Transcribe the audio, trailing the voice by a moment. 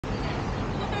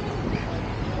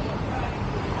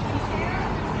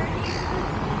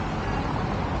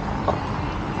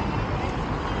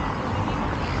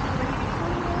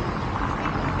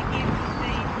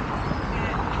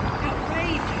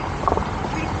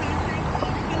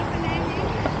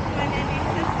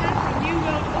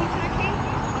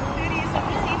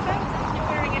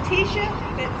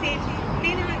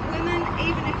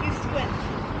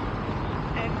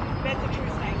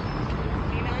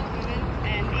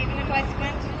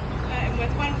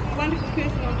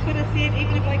Twitter said,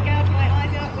 even if I gouge my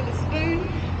eyes out with a spoon,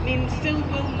 men still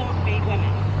will not be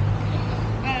women.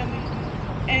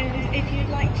 And if you'd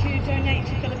like to donate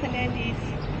to Philippa Landy's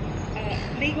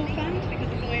legal fund, because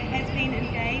the lawyer has been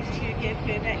engaged to give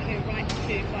her back her right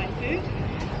to buy food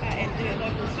at the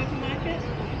local supermarket,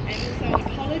 and also an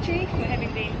apology for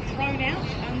having been thrown out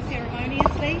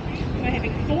unceremoniously, for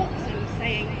having thoughts and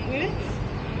saying words,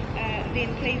 then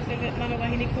please visit Mana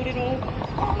Wahine Kōrero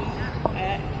on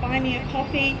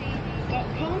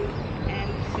buymeacoffee.com and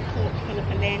support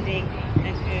Philippa Landy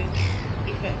in her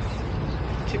efforts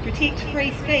to protect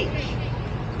free speech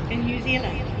in New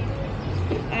Zealand.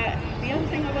 The other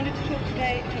thing I wanted to talk to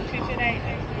today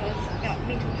was about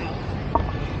mental health,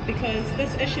 because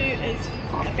this issue is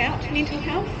about mental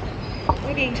health.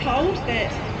 We're being told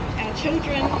that our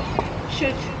children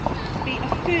should be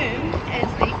affirmed as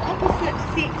the opposite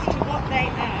sex to what they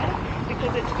are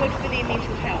because it's good for their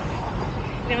mental health.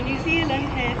 Now, New Zealand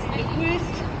has the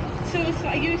worst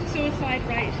youth suicide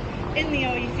rate in the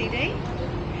OECD,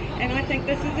 and I think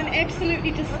this is an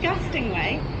absolutely disgusting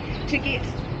way to get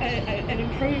an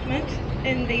improvement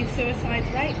in these suicide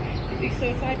rates,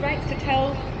 to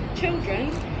tell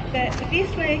children that the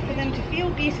best way for them to feel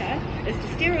better is to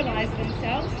sterilise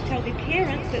themselves, to tell their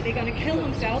parents that they're going to kill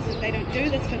themselves if they don't do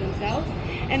this for themselves,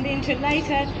 and then to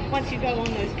later, once you go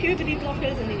on those puberty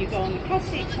blockers and then you go on the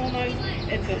cross-sex hormones,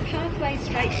 it's a pathway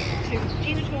straight to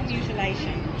genital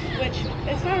mutilation, which,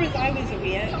 as far as I was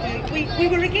aware, we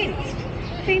were against.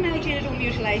 Female genital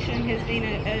mutilation has been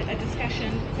a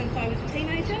discussion since I was a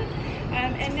teenager,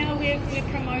 and now we're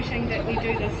promoting that we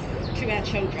do this to our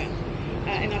children,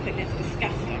 and I think that's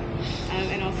disgusting.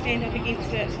 And I'll stand up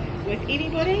against it with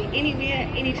anybody, anywhere,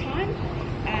 anytime.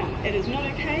 It is not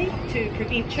okay to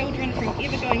prevent children from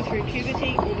ever going through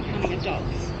puberty or becoming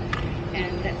adults.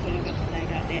 And that's what I've got to say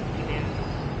about that for now.